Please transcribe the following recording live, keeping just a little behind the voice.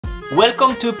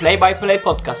Welcome to Play by Play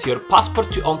Podcast, your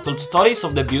passport to untold stories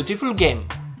of the beautiful game.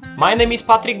 My name is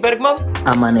Patrick Bergmann.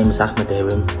 And my name is Ahmed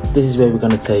Ibrahim. This is where we're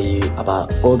going to tell you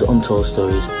about all the untold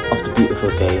stories of the beautiful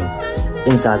game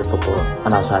inside the football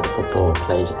and outside the football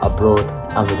plays abroad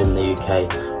and within the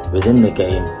UK, within the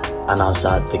game and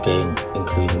outside the game,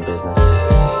 including business.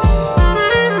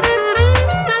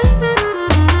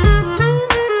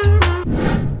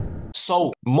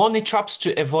 So, money traps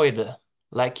to avoid.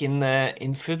 Like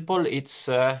in football, it's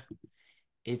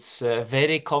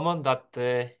very common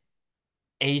that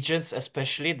agents,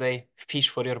 especially, they fish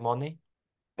for your money.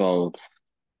 Bro,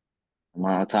 the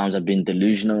amount of times I've been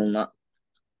delusional in that.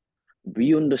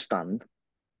 We understand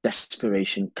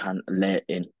desperation can let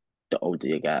in the older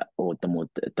you get or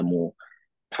the more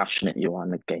passionate you are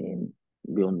in the game.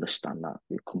 We understand that.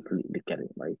 We completely get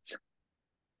it, right?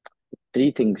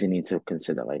 Three things you need to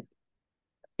consider, right?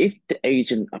 If the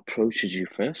agent approaches you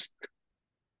first,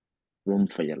 run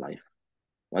for your life,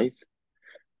 right?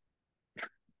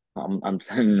 I'm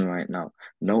telling you right now,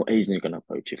 no agent is gonna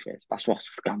approach you first. That's what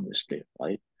scammers do,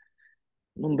 right?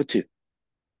 Number two,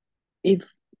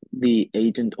 if the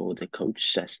agent or the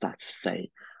coach starts to say,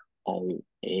 "Oh,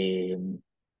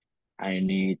 I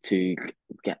need to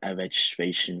get a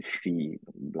registration fee,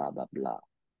 blah blah blah,"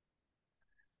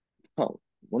 oh,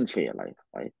 run for your life,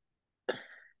 right?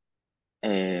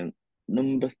 Um,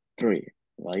 Number three,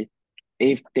 right?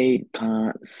 If they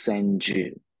can't send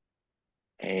you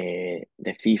the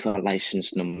FIFA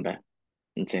license number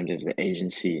in terms of the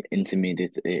agency,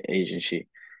 intermediate agency,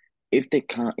 if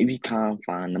you can't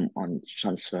find them on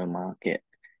transfer market,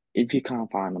 if you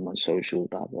can't find them on social,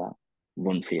 blah blah,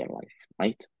 run for your life,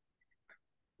 right?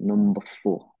 Number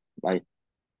four, right?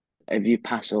 If you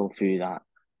pass all through that,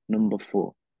 number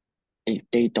four, if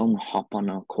they don't hop on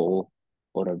a call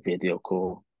or a video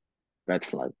call, red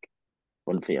flag,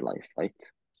 run for your life, right?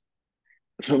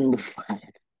 Number five,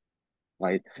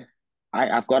 right?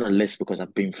 I've got a list because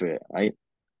I've been through it, right?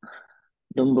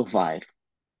 Number five,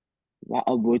 what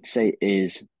I would say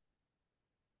is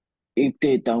if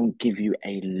they don't give you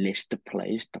a list of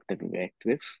players that they've worked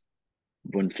with,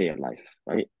 run for your life,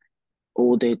 right?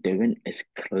 All they're doing is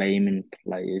claiming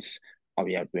players. Oh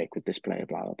yeah, I've worked with this player,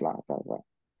 blah blah blah blah blah.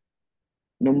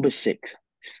 Number six,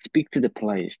 speak to the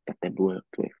players that they've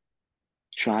worked with.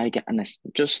 Try getting this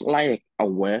just like a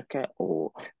worker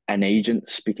or an agent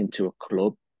speaking to a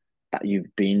club that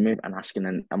you've been with and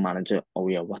asking a manager, oh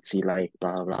yeah, what's he like,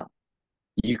 blah blah blah.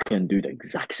 You can do the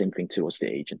exact same thing towards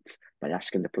the agent by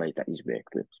asking the player that he's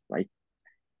worked with, right?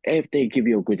 If they give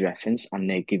you a good reference and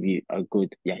they give you a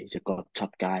good, yeah, he's a good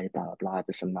top guy, blah blah,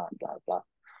 this and that, blah blah,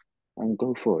 and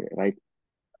go for it, right?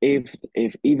 If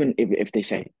they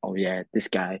say, oh yeah, this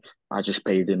guy, I just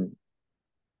paid him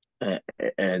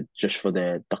just for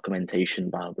the documentation,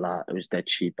 blah blah, it was dead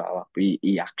cheap, blah blah, but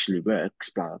he actually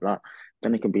works, blah blah,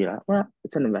 then it can be like, well,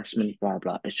 it's an investment, blah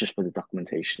blah, it's just for the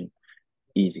documentation,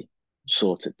 easy,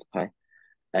 sorted, okay?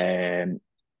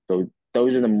 So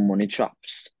those are the money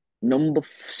traps. Number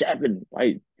seven,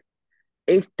 right?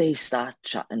 If they start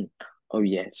chatting, oh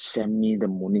yeah, send me the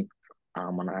money,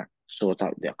 I'm gonna sort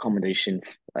out the accommodation,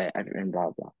 everything,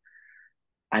 blah blah.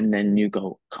 And then you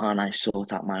go, can't I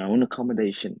sort out my own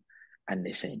accommodation? And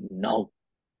they say no,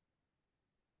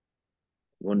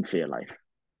 run for your life,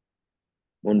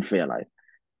 run for your life.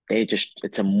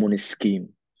 It's a money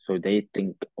scheme. So they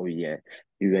think, oh yeah,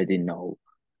 you already know,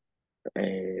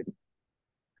 um,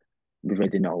 we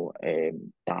already know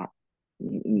that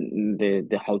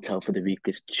the hotel for the week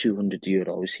is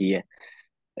 €200 here.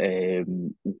 The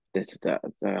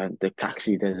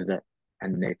taxi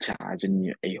and they're charging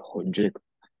you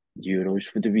 €100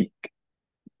 for the week.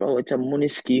 Bro, it's a money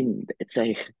scheme. It's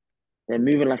like they're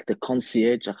moving like the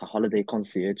concierge, like a holiday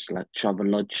concierge, like Travel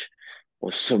Lodge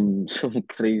or some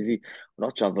crazy,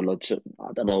 not Travel Lodge,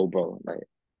 I don't know, bro, like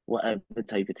whatever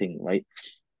type of thing, right?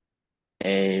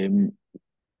 Um,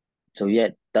 so yeah,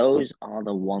 those are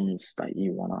the ones that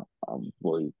you wanna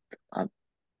avoid. And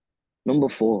number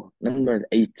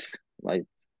eight, like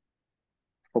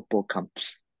football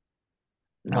camps.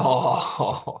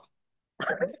 Now,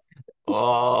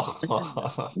 Oh,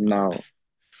 oh. now,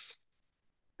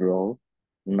 bro,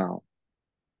 now,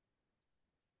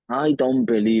 I don't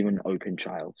believe in open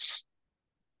trials.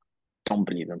 Don't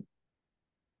believe them.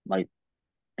 Like,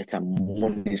 it's a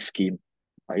money scheme,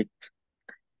 right?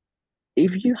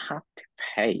 If you have to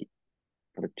pay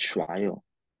for the trial,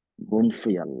 run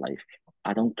for your life.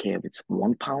 I don't care if it's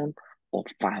 £1 or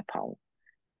 £5.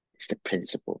 It's the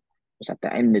principle. Because at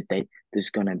the end of the day, there's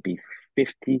gonna be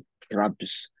 50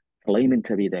 clubs claiming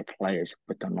to be their players,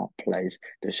 but they're not players.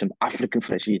 There's some African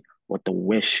flashy with the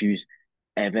worst shoes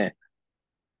ever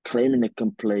claiming they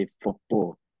can play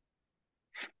football,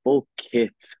 full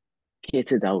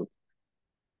kitted out,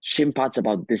 shin pads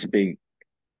about this big.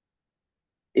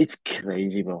 It's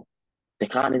crazy, bro. They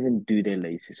can't even do their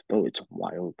laces, bro. It's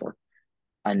wild, bro.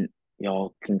 And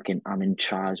you're thinking, I'm in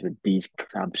charge with these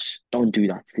crabs. Don't do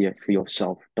that for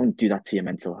yourself. Don't do that to your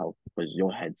mental health because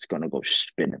your head's gonna go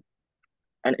spinning.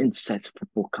 And instead,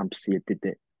 football camps here did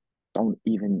it. Don't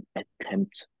even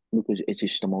attempt because it's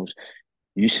just the most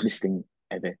useless thing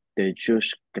ever. They're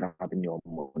just grabbing your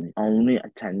money. Only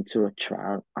attend to a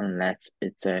trial unless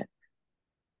it's a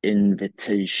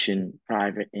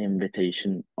private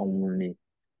invitation only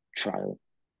trial.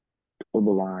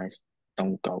 Otherwise,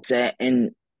 don't go.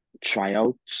 Certain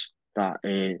tryouts that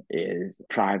is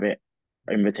private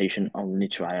invitation only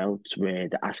tryouts where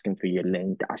they're asking for your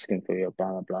link, they're asking for your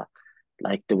blah blah blah.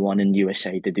 Like the one in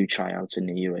USA, they do tryouts in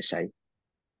the USA.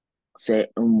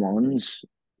 Certain ones,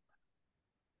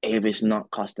 if it's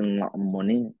not costing a lot of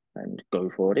money, then go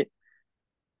for it.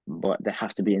 But they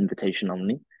have to be invitation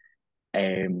only.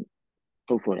 Um,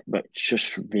 Go for it. But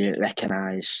just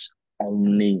recognize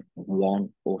only one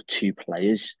or two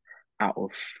players out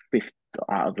of 50,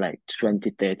 out of like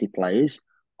 20, 30 players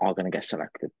are going to get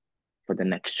selected for the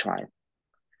next trial.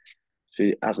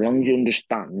 So as long as you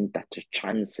understand that the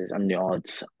chances and the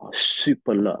odds are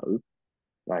super low,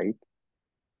 right?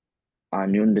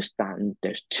 And you understand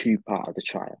there's two part of the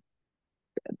trial.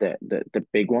 The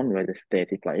big one where there's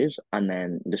 30 players, and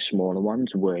then the smaller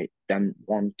ones where them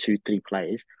one, two, three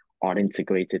players are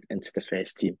integrated into the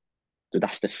first team. So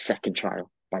that's the second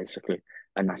trial, basically.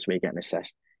 And that's where you're getting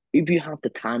assessed. If you have the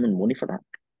time and money for that,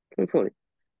 go for it.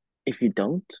 If you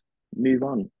don't, move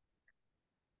on.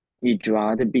 You'd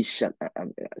rather be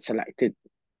selected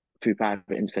through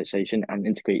private invitation and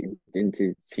integrated into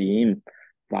the team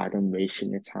rather than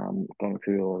wasting your time going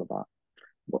through all of that.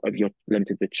 But if you're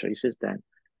limited with choices, then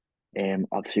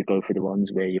obviously go for the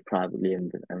ones where you're privately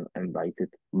invited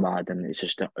rather than it's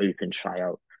just an open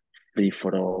tryout, free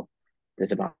for all.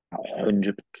 There's about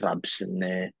 100 clubs in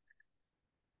there,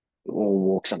 all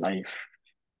walks of life.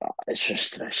 It's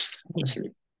just stress,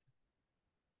 honestly.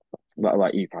 What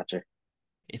about you, It's, Patrick?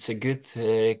 it's a good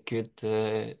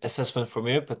assessment from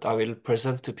you, but I will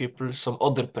present to people some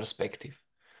other perspective.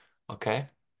 Okay,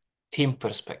 team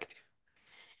perspective.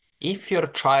 If your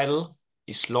trial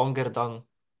is longer than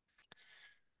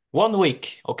 1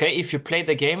 week, okay, if you play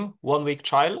the game 1 week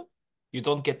trial, you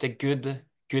don't get a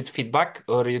good feedback,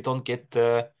 or you don't get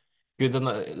good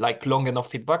like long enough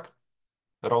feedback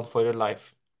around for your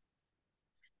life.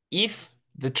 If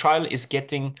the trial is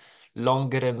getting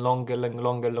longer and longer and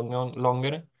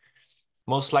longer,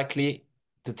 most likely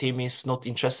the team is not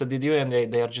interested in you and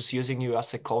they are just using you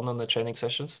as a con on the training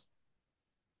sessions.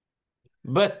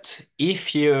 But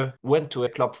if you went to a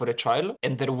club for a trial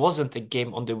and there wasn't a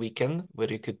game on the weekend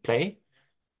where you could play,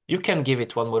 you can give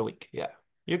it one more week. Yeah,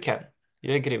 you can.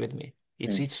 You agree with me?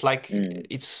 It's Mm, it's like mm,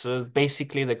 it's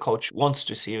basically the coach wants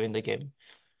to see you in the game.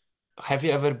 Have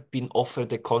you ever been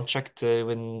offered a contract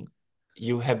when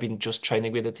you have been just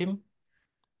training with the team?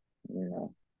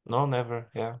 no. No, never.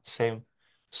 Yeah, same.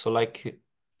 So like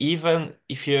even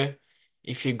if you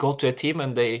go to a team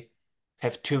and they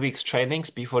have 2 weeks trainings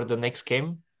before the next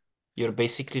game, you're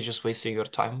basically just wasting your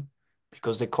time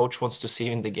because the coach wants to see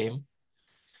you in the game.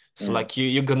 So Mm, like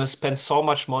you're gonna spend so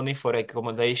much money for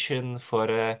accommodation,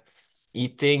 for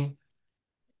eating,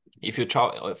 if you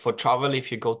travel for travel,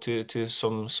 if you go to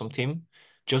some team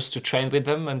just to train with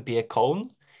them and be a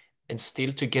cone and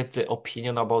still to get the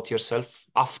opinion about yourself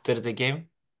after the game,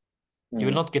 you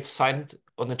will mm, not get signed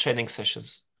on the training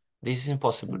sessions. This is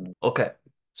impossible. mm, Okay.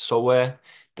 So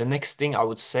the next thing I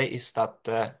would say is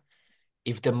that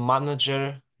if the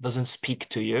manager doesn't speak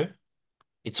to you,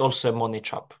 it's also a money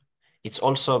trap. It's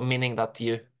also meaning that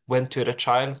you went to the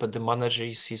trial, but the manager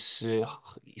is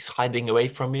hiding away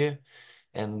from you,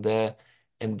 and uh,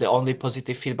 and the only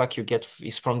positive feedback you get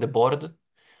is from the board.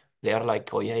 They are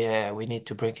like, oh yeah, yeah, we need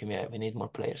to bring him. Yeah, we need more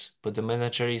players. But the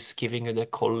manager is giving you the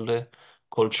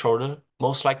cold shoulder.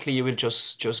 Most likely, you will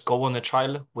just go on a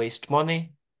trial, waste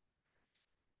money,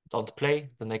 don't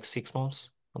play the next 6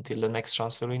 months until the next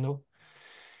transfer window.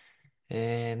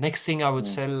 Next thing I would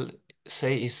mm,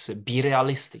 say is be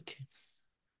realistic.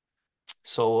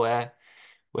 So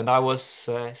when I was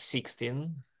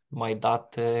 16, my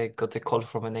dad got a call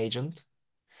from an agent.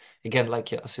 Again,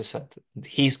 like as you said,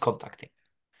 he's contacting.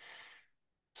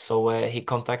 So he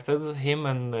contacted him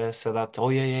and said that, oh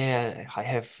yeah, yeah, I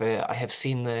have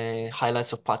seen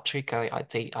highlights of Patrick. I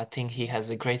think he has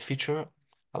a great future.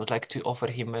 I would like to offer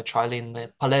him a trial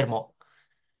in Palermo.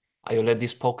 I already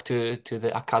spoke to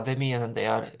the academy and they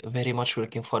are very much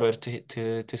looking forward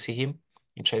to see him.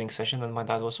 in training session, and my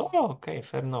dad was, oh, okay,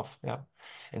 fair enough, yeah.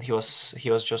 And he was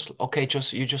just okay,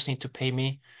 just you just need to pay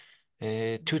me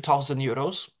 2,000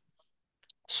 euros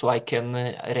so I can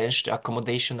arrange the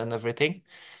accommodation and everything.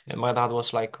 And my dad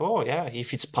was like, oh yeah,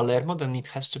 if it's Palermo, then it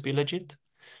has to be legit.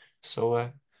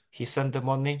 So he sent the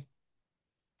money.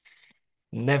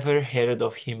 Never heard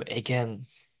of him again.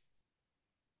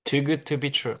 Too good to be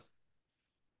true.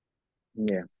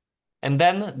 Yeah, And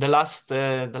then the last thing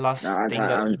I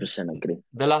that 100% agree.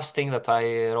 the last thing that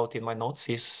I wrote in my notes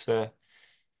is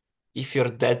if you're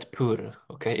dead poor,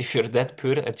 okay, if you're dead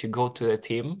poor and you go to a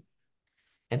team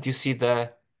and you see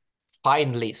the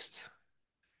fine list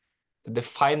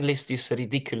is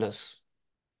ridiculous.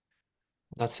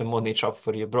 That's a money trap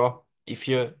for you, bro. If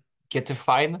you get a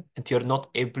fine and you're not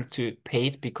able to pay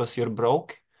it because you're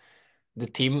broke, the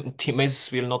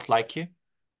teammates will not like you.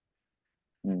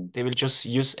 Mm, They will just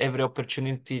use every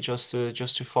opportunity just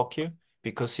to fuck you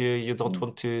because you don't mm,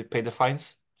 want to pay the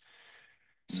fines.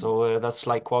 mm, So that's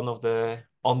like one of the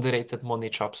underrated money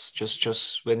traps.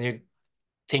 Just when you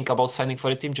think about signing for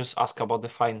a team, just ask about the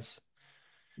fine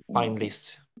mm.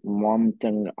 list. One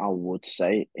thing I would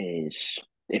say is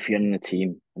if you're in a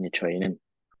team and you're training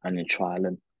and you're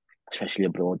trialing, especially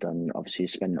abroad, and obviously you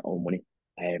spend your own money,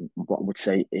 what I would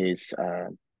say is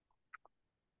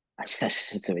assess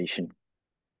the situation.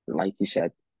 Like you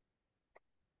said,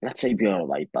 let's say if you're a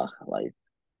right back, like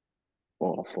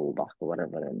or a full back or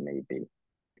whatever it may be.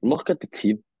 Look at the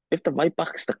team. If the right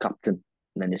back's the captain,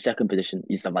 and then your second position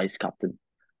is the vice captain,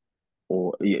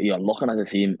 or you're looking at the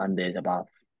team and there's about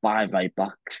five right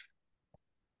backs,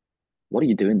 what are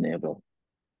you doing there, bro?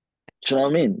 Do you know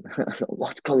what I mean?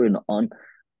 What's going on?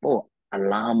 Bro,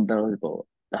 alarm bells, bro.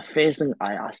 The first thing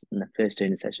I asked in the first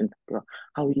training session, bro,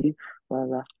 how are you? Blah,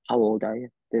 blah. How old are you?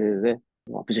 Da, da, da.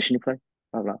 What position you play?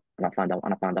 Blah, blah. And I found out,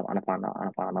 and I found out, and I found out, and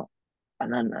I found out.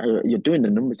 And then you're doing the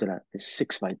numbers to that. There's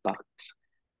six right backs.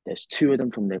 There's two of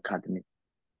them from the academy.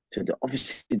 So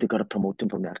obviously they got to promote him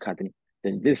from the academy.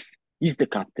 There's this. He's the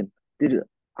captain.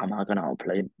 Am I gonna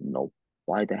outplay him? No.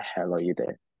 Why the hell are you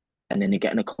there? And then you're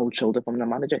getting a cold shoulder from the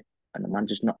manager, and the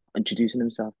manager's not introducing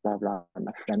himself, blah blah, and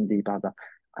the friendly, blah blah.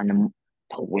 And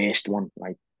the worst one,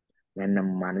 like when the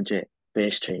manager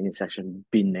first training session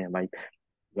been there, like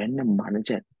when the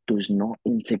manager does not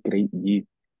integrate you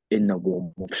in the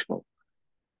warm ups, bro,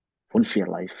 fun for your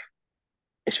life.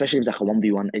 Especially if it's like a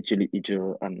 1v1 agility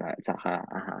drill and it's like do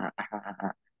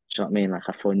you know what I mean? Like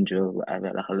a fun drill,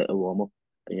 whatever, like a little warm up,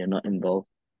 and you're not involved.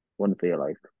 One for your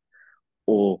life.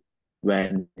 Or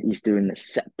when he's doing the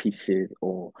set pieces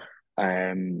or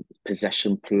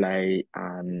possession play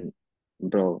and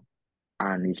bro,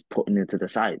 and he's putting it to the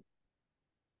side,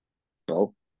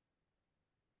 bro.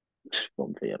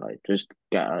 One for your life. Just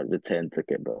get a return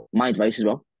ticket, bro. My advice as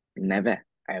well: never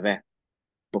ever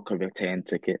book a return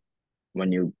ticket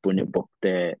when you book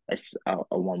a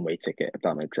one way ticket, if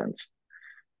that makes sense.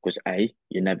 Because A,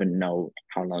 you never know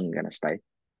how long you're gonna stay,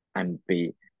 and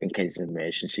B, in case of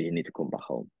emergency, you need to come back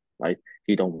home. Right?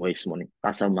 You don't waste money.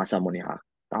 That's a money hack.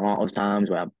 The amount of times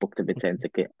where I booked a return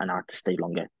ticket and I had to stay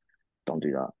longer, don't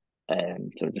do that.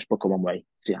 So just book a one way,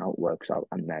 see how it works out,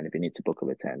 and then if you need to book a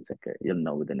return ticket, you'll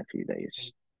know within a few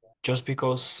days. Just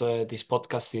because this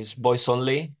podcast is boys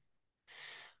only,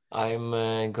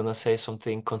 I'm gonna say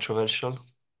something controversial.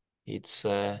 It's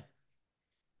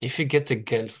if you get a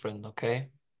girlfriend, okay?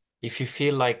 If you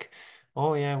feel like,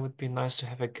 oh yeah, it would be nice to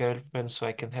have a girlfriend so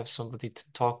I can have somebody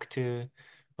to talk to.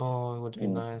 Oh, it would be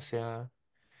Mm, nice, yeah.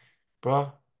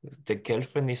 Bro, the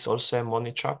girlfriend is also a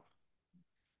money trap.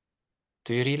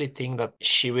 Do you really think that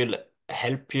she will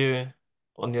help you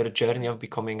on your journey of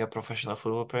becoming a professional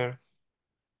football player?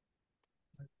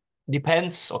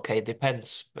 Depends, okay,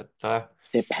 depends. But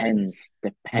depends.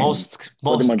 most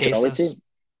For the most majority, cases,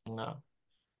 no.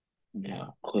 Yeah,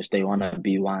 no, because they want to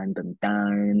be wined and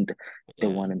dined. They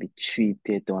yeah. want to be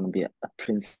treated. They want to be a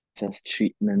princess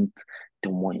treatment. They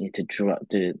want you to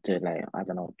like I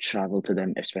don't know travel to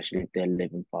them, especially if they're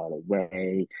living far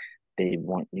away. They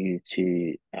want you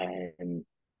to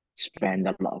spend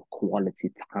a lot of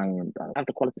quality time. Have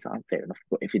the quality time, fair enough.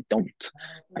 But if you don't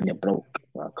and you're broke,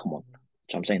 well, come on. You know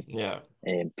what I'm saying? Yeah.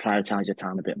 Prioritize your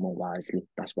time a bit more wisely.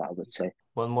 That's what I would say.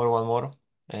 One more.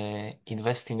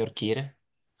 Invest in your gear.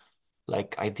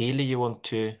 Like ideally you want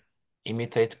to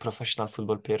imitate professional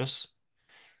football players.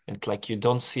 And like you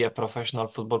don't see a professional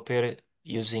football player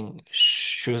using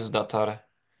shoes that are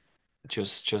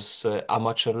just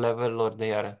amateur level, or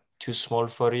they are too small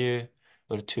for you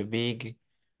or too big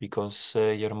because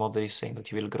your mother is saying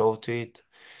that you will grow to it.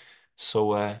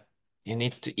 So you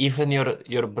need to even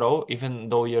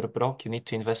though you're broke, you need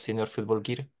to invest in your football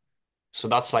gear. So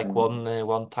that's like mm,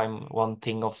 one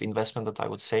thing of investment that I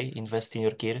would say, invest in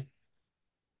your gear.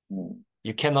 mm.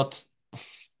 You cannot,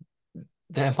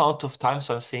 the amount of times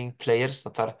I'm seeing players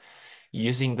that are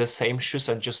using the same shoes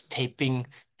and just taping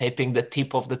the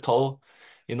tip of the toe,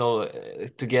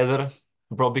 together,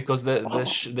 bro, because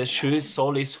the shoe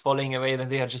sole is falling away and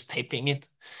they are just taping it.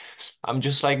 I'm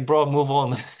just like, bro, move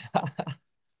on.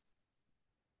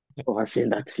 Oh, I've seen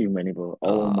that too many, bro.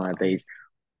 Oh my Uh, days.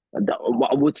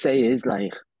 What I would say is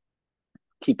like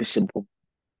keep it simple,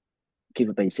 keep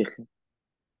it basic.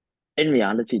 In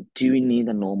reality, do you need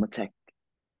a normal tech?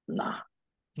 Nah.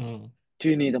 mm, Do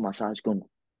you need a massage gun?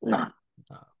 Nah.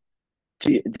 uh,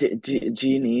 Do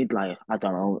you need like I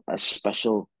don't know a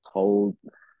special cold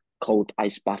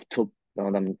ice bathtub? You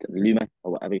know them lumen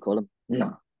or whatever you call them?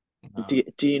 Nah. uh,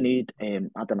 Do you need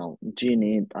I don't know? Do you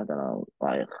need I don't know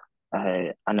like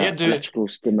an yeah, do electrical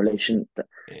stimulation?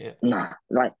 yeah, Nah.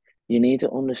 Like you need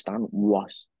to understand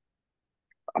what's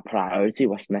a priority,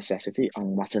 what's necessity,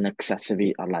 and what's an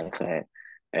accessory or like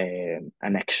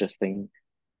an extra thing.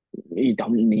 You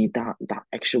don't need that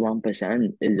extra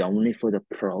 1% is only for the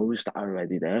pros that are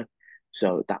already there.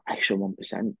 So that extra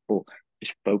 1%, but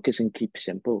just focus and keep it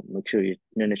simple. Make sure your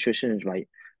nutrition is right.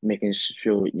 Making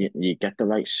sure you get the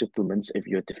right supplements if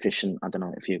you're deficient. I don't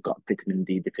know if you've got vitamin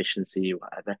D deficiency or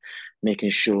whatever.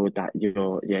 Making sure that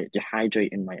you're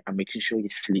hydrating right and making sure you're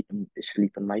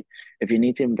sleeping right. If you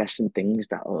need to invest in things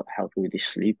that will help you with your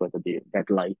sleep, whether it be red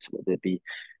lights, whether it be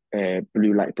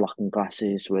blue light blocking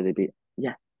glasses, whether it be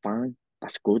yeah, fine,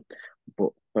 that's good, but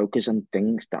focus on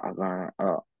things that are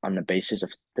on the basis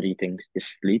of three things: your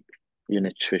sleep, your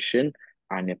nutrition,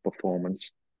 and your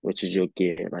performance, which is your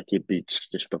gear, like your boots,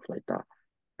 your stuff like that.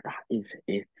 That is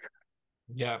it.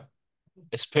 yeah.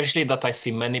 Especially that I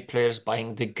see many players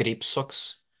buying the grip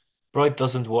socks. Bro, it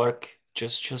doesn't work.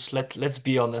 Let's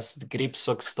be honest, the grip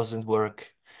socks doesn't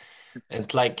work.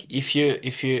 And like if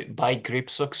you buy grip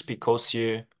socks because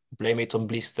you blame it on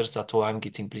blisters, that oh I'm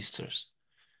getting blisters.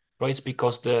 Bro, it's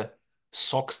because the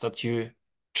socks that you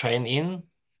train in,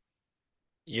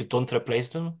 you don't replace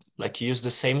them. Like you use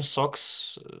the same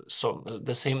socks,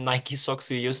 the same Nike socks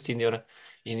you used in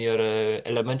your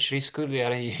elementary school.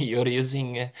 You're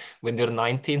using when you're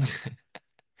 19.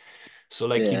 So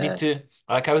like you need Yeah, to,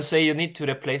 like I would say, you need to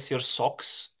replace your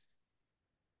socks.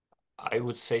 I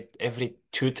would say every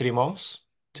 2, 3 months,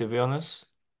 to be honest,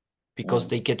 because mm,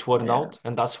 they get worn yeah, out,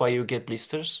 and that's why you get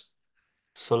blisters.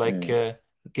 So like mm,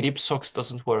 grip socks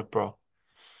doesn't work, bro.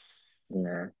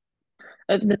 yeah.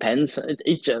 It depends.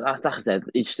 Like I said,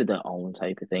 each to their own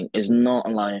type of thing. It's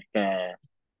not like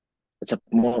it's a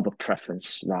more of a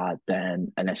preference rather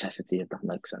than a necessity, if that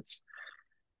makes sense.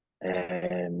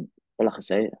 But like I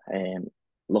say,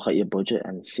 look at your budget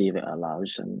and see if it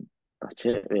allows, and that's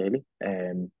it really.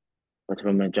 But for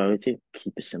a majority,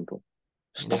 keep it simple.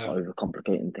 Stop Yeah.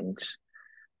 overcomplicating things.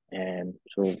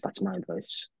 So that's my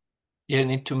advice. You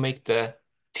need to make the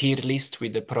tier list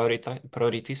with the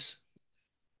priorities.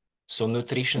 So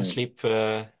nutrition, Mm, sleep,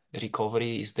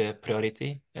 recovery is the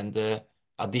priority, and the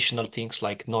additional things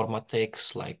like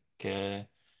Normatex, like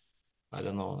I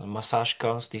don't know, massage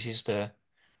guns. This is the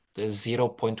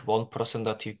 0.1%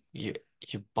 that you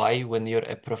buy when you're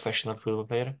a professional football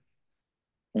player.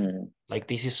 mm, Like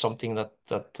this is something that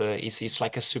is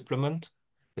like a supplement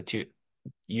that you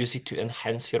use it to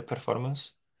enhance your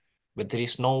performance. But there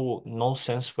is no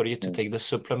sense for you to mm, take the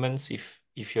supplements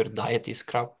if your diet is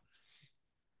crap.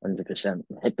 100%.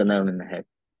 Hit the nail in the head.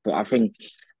 But I think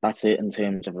that's it in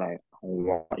terms of like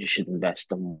what you should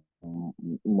invest in,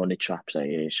 money traps that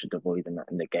you should avoid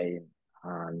in the game,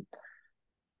 and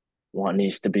what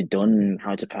needs to be done,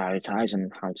 how to prioritize,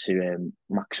 and how to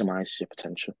maximize your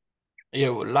potential. Yeah,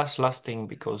 well, last thing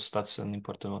because that's an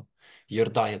important one. Your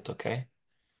diet, okay?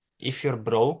 If you're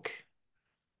broke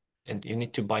and you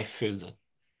need to buy food,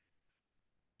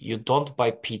 you don't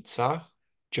buy pizza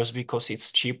just because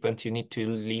it's cheap and you need to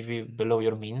live below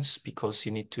your means because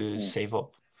you need to Mm, save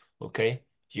up. Okay?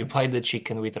 You buy the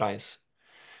chicken with rice.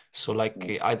 So like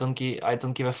mm, I don't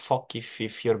give a fuck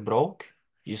if you're broke.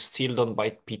 You still don't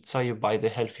buy pizza, you buy the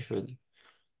healthy food.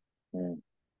 mm,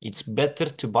 It's better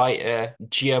to buy a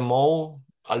GMO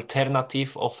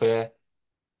alternative of a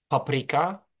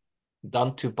paprika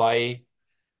than to buy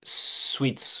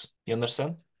sweets. You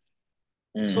understand?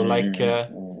 mm, So like mm,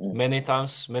 mm, mm, many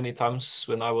times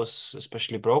when I was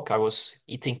especially broke, I was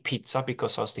eating pizza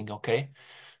because I was thinking, okay,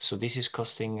 so this is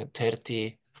costing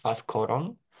 35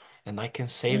 koron and I can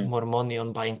save mm, more money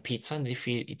on buying pizza and if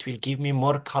it will give me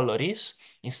more calories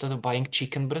instead of buying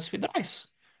chicken breast with rice.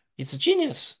 It's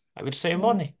genius. I will save mm,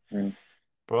 money. mm,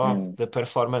 Bro, mm. the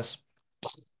performance.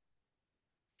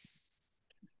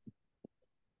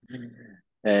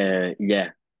 Yeah.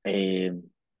 You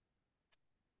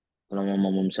know what my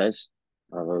mum says?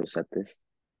 I've always said this.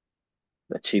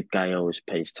 The cheap guy always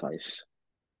pays twice.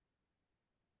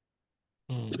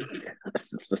 Mm.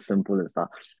 It's just as simple as that.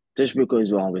 Just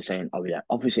because we're always saying, oh yeah,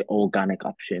 obviously organic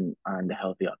option and the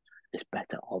healthy option is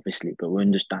better, obviously, but we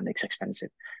understand it's expensive.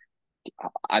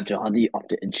 I'd rather opt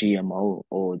the GMO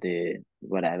or the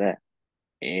whatever,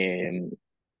 and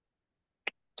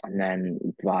then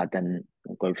rather than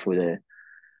go for the,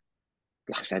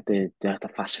 like I said, the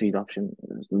fast food option.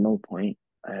 There's no point.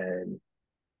 And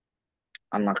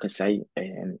like I say,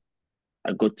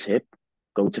 a good tip: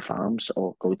 go to farms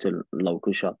or go to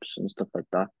local shops and stuff like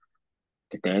that.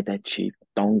 They're cheap.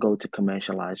 Don't go to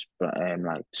commercialized, but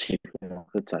like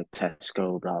supermarkets like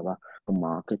Tesco, blah blah,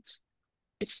 markets.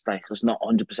 It's like it's not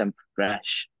 100%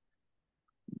 fresh,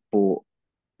 but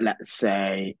let's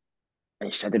say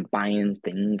instead of buying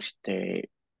things,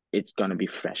 it's gonna be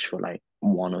fresh for like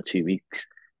 1 or 2 weeks.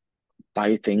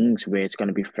 Buy things where it's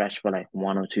gonna be fresh for like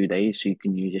 1 or 2 days, so you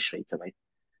can use it straight away.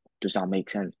 Does that make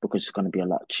sense? Because it's gonna be a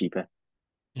lot cheaper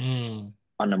Mm.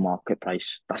 on the market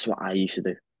price. That's what I used to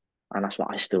do, and that's what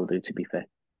I still do. To be fair,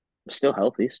 it's still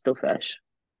healthy, still fresh,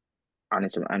 and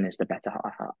it's the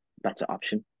better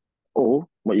option. Or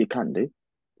what you can do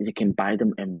is you can buy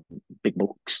them in big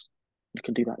bulks. You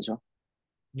can do that as well.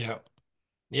 Yeah.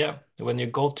 Yeah. When you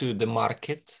go to the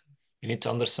market, you need to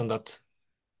understand that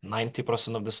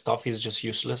 90% of the stuff is just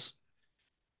useless.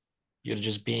 You're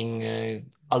just being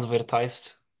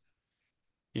advertised.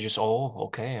 You just, oh,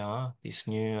 okay, these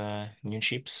new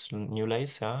chips, new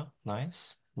lace, yeah,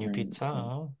 nice. New pizza,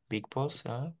 Mm. big boss,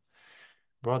 yeah.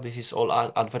 Bro, this is all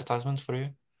advertisement for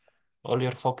you. All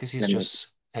your focus is Let me just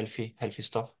healthy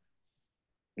stuff.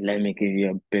 let me give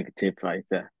you a big tip right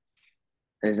there.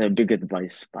 There's a big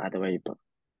advice, by the way, but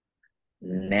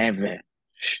never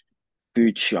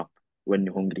food shop when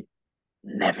you're hungry.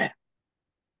 Never,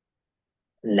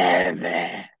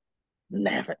 never,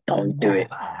 never. Don't do it.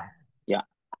 Never. Your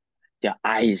your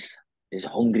eyes is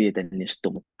hungrier than your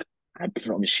stomach. I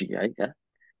promise you, right? Yeah.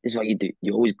 This is what you do.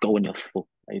 You always go when you're full,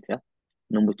 right? Yeah.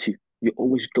 Number two, you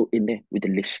always go in there with a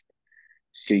list.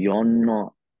 So you're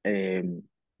not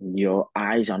your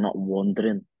eyes are not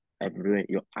wandering everywhere.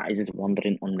 Your eyes is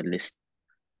wandering on the list.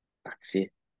 That's it.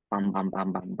 Bam, bam,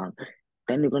 bam, bam, bam.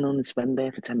 Then you're gonna only spend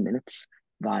there for 10 minutes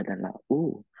rather than like,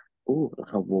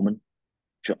 like a woman.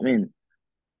 Do you know what I mean?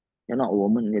 You're not a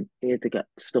woman, you're here to get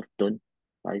stuff done,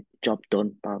 like job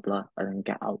done, blah blah, and then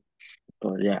get out.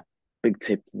 But yeah, big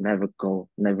tip, never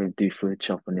do food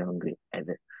shop when you're hungry,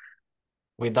 ever.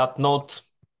 With that note,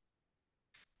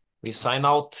 we sign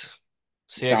out.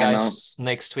 See you Sign out, guys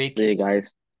next see week. you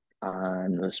guys,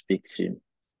 and we'll speak soon.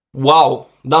 Wow,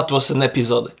 that was an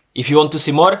episode. If you want to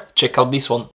see more, check out this one.